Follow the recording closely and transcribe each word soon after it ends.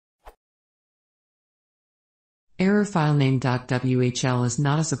Error filename.whl is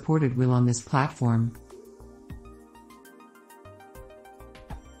not a supported WHL on this platform.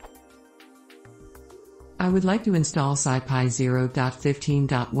 I would like to install SciPy 0.15.1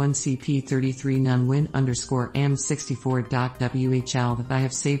 CP33 nunwin_am64.whl that I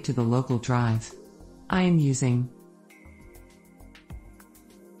have saved to the local drive. I am using.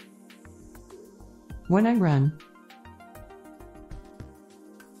 When I run,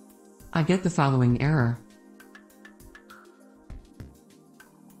 I get the following error.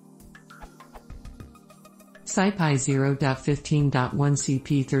 SciPy 0.15.1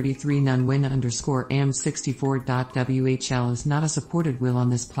 CP33 nunwin_am64.whl is not a supported WHL on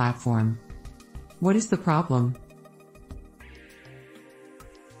this platform. What is the problem?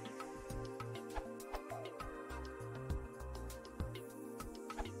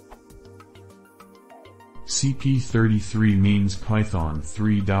 CP33 means Python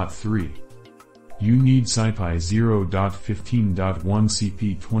 3.3. You need SciPy 0.15.1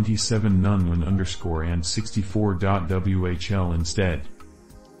 CP27 nunwin_am64.whl instead.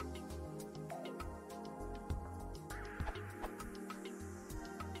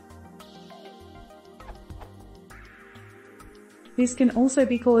 This can also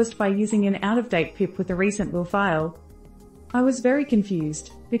be caused by using an out-of-date pip with a recent WHL file. I was very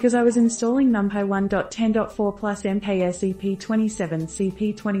confused, because I was installing NumPy 1.10.4 plus MKS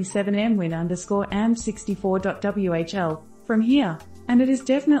CP27 CP27 from here, and it is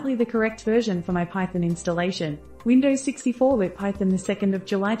definitely the correct version for my Python installation, Windows 64 with Python the 2nd of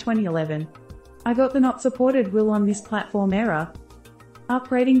July 2011. I got the not supported WHL on this platform error.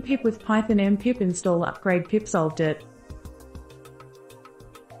 Upgrading pip with Python m pip install upgrade pip solved it.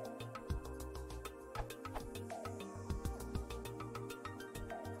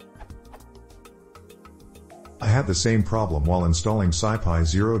 I had the same problem while installing SciPy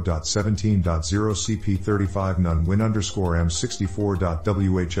 0.17.0 CP35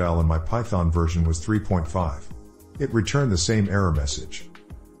 nunwin_am64.whl and my Python version was 3.5. It returned the same error message.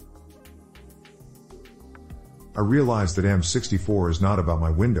 I realized that am64 is not about my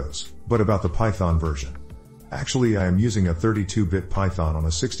Windows, but about the Python version. Actually, I am using a 32-bit Python on a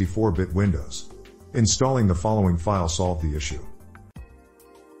 64-bit Windows. Installing the following file solved the issue.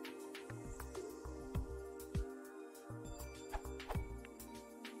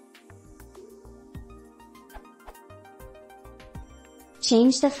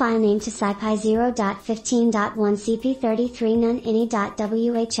 Change the file name to SciPy 0.15.1 CP33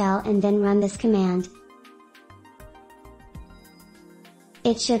 nunini.whl and then run this command.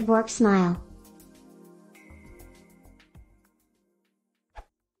 It should work. Smile.